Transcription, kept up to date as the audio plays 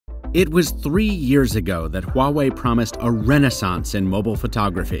It was 3 years ago that Huawei promised a renaissance in mobile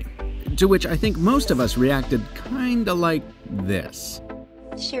photography, to which I think most of us reacted kinda like this.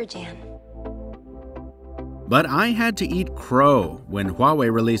 Sure, Jan. But I had to eat crow when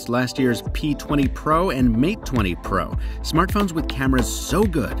Huawei released last year's P20 Pro and Mate 20 Pro, smartphones with cameras so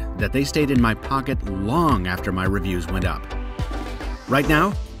good that they stayed in my pocket long after my reviews went up. Right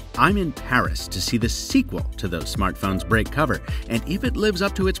now, I'm in Paris to see the sequel to those smartphones break cover, and if it lives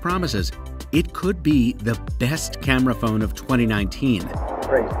up to its promises, it could be the best camera phone of 2019.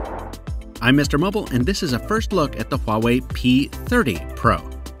 Great. I'm Mr. Mobile, and this is a first look at the Huawei P30 Pro,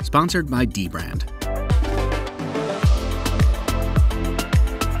 sponsored by dbrand.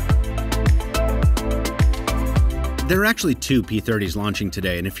 There are actually two P30s launching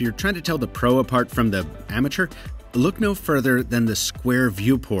today, and if you're trying to tell the Pro apart from the amateur, look no further than the square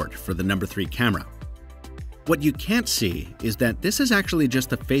viewport for the number 3 camera. What you can't see is that this is actually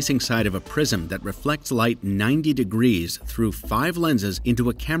just the facing side of a prism that reflects light 90 degrees through 5 lenses into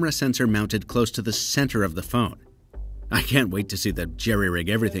a camera sensor mounted close to the center of the phone. I can't wait to see the jerry-rig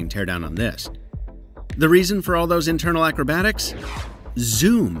everything teardown on this. The reason for all those internal acrobatics?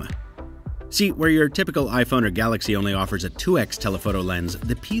 Zoom. See, where your typical iPhone or Galaxy only offers a 2x telephoto lens,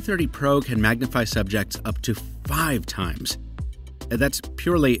 the P30 Pro can magnify subjects up to 5 times. That's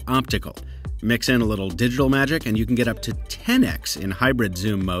purely optical. Mix in a little digital magic and you can get up to 10x in hybrid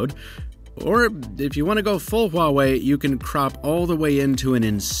zoom mode. Or if you want to go full Huawei, you can crop all the way into an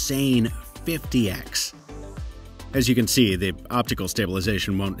insane 50x. As you can see, the optical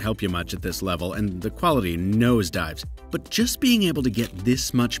stabilization won't help you much at this level, and the quality nosedives. But just being able to get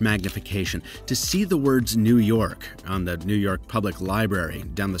this much magnification, to see the words New York on the New York Public Library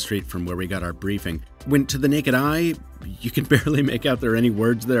down the street from where we got our briefing, when to the naked eye, you can barely make out there are any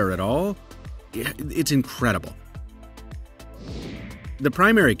words there at all, it's incredible. The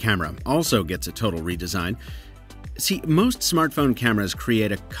primary camera also gets a total redesign. See, most smartphone cameras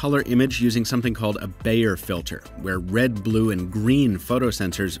create a color image using something called a Bayer filter, where red, blue, and green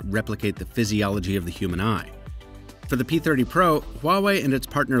photosensors replicate the physiology of the human eye. For the P30 Pro, Huawei and its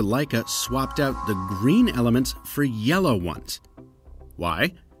partner Leica swapped out the green elements for yellow ones.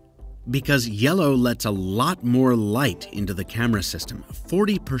 Why? Because yellow lets a lot more light into the camera system,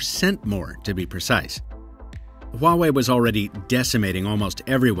 40% more to be precise. Huawei was already decimating almost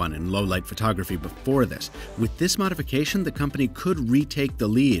everyone in low-light photography before this. With this modification, the company could retake the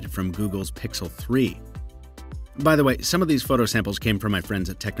lead from Google's Pixel 3. By the way, some of these photo samples came from my friends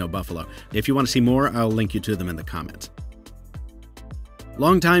at Techno Buffalo. If you want to see more, I'll link you to them in the comments.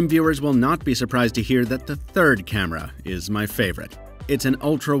 Longtime viewers will not be surprised to hear that the third camera is my favorite. It's an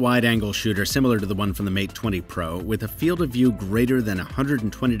ultra-wide-angle shooter similar to the one from the Mate 20 Pro, with a field of view greater than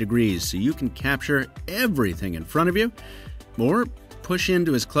 120 degrees, so you can capture everything in front of you, or push in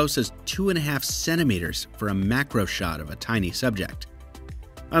to as close as 2.5 centimeters for a macro shot of a tiny subject.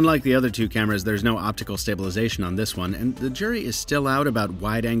 Unlike the other two cameras, there's no optical stabilization on this one, and the jury is still out about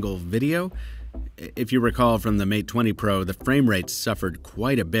wide-angle video. If you recall from the Mate 20 Pro, the frame rates suffered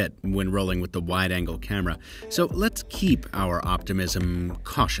quite a bit when rolling with the wide-angle camera, so let's keep our optimism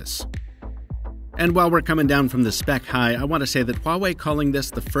cautious. And while we're coming down from the spec high, I want to say that Huawei calling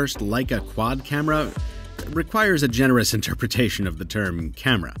this the first Leica quad camera requires a generous interpretation of the term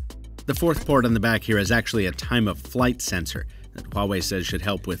camera. The fourth port on the back here is actually a time-of-flight sensor that Huawei says should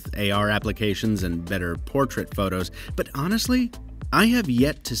help with AR applications and better portrait photos, but honestly, I have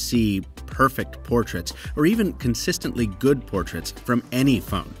yet to see perfect portraits, or even consistently good portraits from any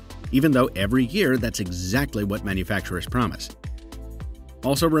phone, even though every year that's exactly what manufacturers promise.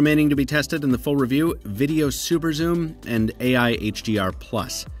 Also remaining to be tested in the full review, video super zoom and AI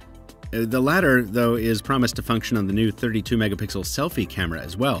HDR+. The latter, though, is promised to function on the new 32-megapixel selfie camera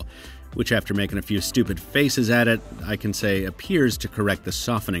as well, which after making a few stupid faces at it, I can say appears to correct the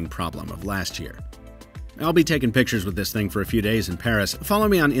softening problem of last year. I'll be taking pictures with this thing for a few days in Paris. Follow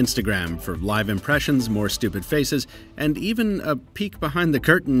me on Instagram for live impressions, more stupid faces, and even a peek behind the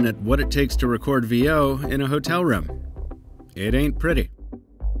curtain at what it takes to record VO in a hotel room. It ain't pretty.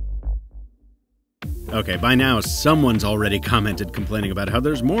 Okay, by now someone's already commented complaining about how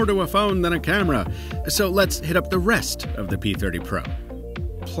there's more to a phone than a camera. So let's hit up the rest of the P30 Pro.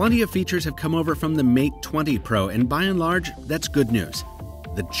 Plenty of features have come over from the Mate 20 Pro, and by and large, that's good news.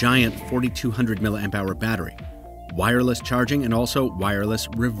 The giant 4200 mAh battery, wireless charging, and also wireless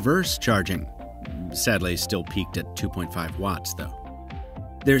reverse charging. Sadly, still peaked at 2.5 watts, though.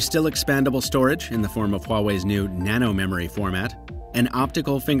 There's still expandable storage in the form of Huawei's new nano memory format. An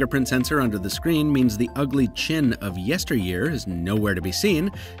optical fingerprint sensor under the screen means the ugly chin of yesteryear is nowhere to be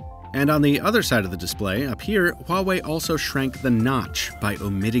seen. And on the other side of the display, up here, Huawei also shrank the notch by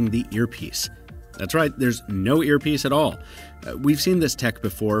omitting the earpiece. That's right, there's no earpiece at all. We've seen this tech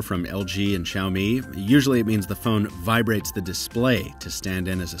before from LG and Xiaomi. Usually it means the phone vibrates the display to stand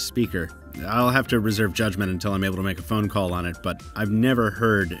in as a speaker. I'll have to reserve judgment until I'm able to make a phone call on it, but I've never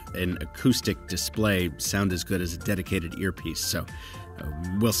heard an acoustic display sound as good as a dedicated earpiece, so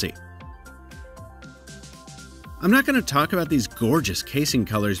we'll see. I'm not going to talk about these gorgeous casing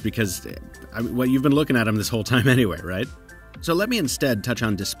colors because, well, you've been looking at them this whole time anyway, right? So let me instead touch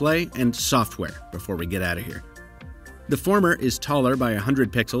on display and software before we get out of here. The former is taller by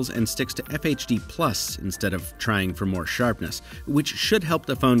 100 pixels and sticks to FHD Plus instead of trying for more sharpness, which should help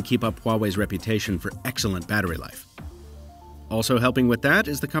the phone keep up Huawei's reputation for excellent battery life. Also helping with that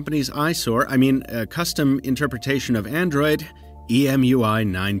is the company's a custom interpretation of Android, EMUI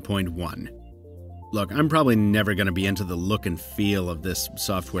 9.1. Look, I'm probably never going to be into the look and feel of this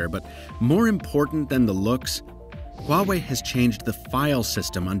software, but more important than the looks, Huawei has changed the file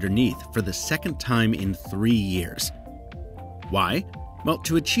system underneath for the second time in 3 years. Why? Well,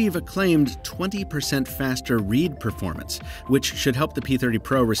 to achieve a claimed 20% faster read performance, which should help the P30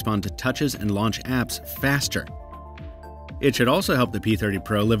 Pro respond to touches and launch apps faster. It should also help the P30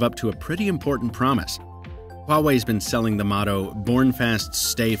 Pro live up to a pretty important promise. Huawei's been selling the motto, "Born fast,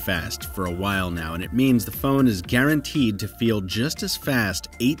 stay fast," for a while now, and it means the phone is guaranteed to feel just as fast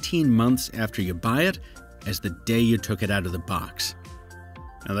 18 months after you buy it as the day you took it out of the box.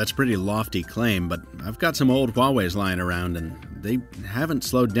 Now that's a pretty lofty claim, but I've got some old Huawei's lying around, and they haven't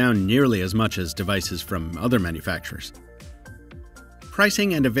slowed down nearly as much as devices from other manufacturers.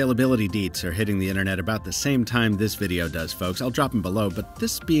 Pricing and availability deets are hitting the internet about the same time this video does, folks. I'll drop them below, but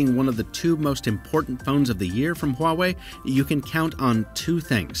this being one of the 2 most important phones of the year from Huawei, you can count on 2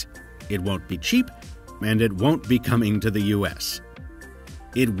 things. It won't be cheap, and it won't be coming to the US.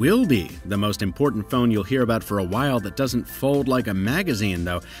 It will be the most important phone you'll hear about for a while that doesn't fold like a magazine,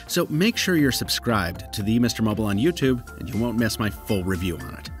 though, so make sure you're subscribed to the Mr. Mobile on YouTube, and you won't miss my full review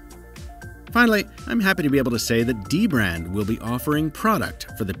on it. Finally, I'm happy to be able to say that Dbrand will be offering product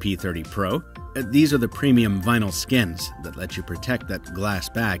for the P30 Pro. These are the premium vinyl skins that let you protect that glass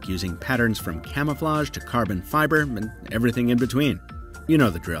back using patterns from camouflage to carbon fiber and everything in between. You know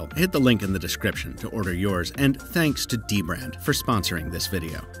the drill. Hit the link in the description to order yours, and thanks to Dbrand for sponsoring this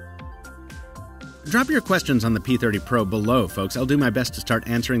video. Drop your questions on the P30 Pro below, folks. I'll do my best to start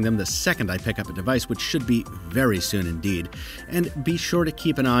answering them the second I pick up a device, which should be very soon indeed. And be sure to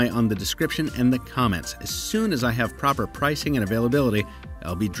keep an eye on the description and the comments. As soon as I have proper pricing and availability,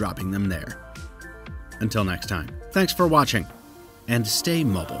 I'll be dropping them there. Until next time, thanks for watching, and stay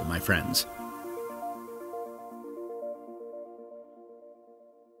mobile, my friends.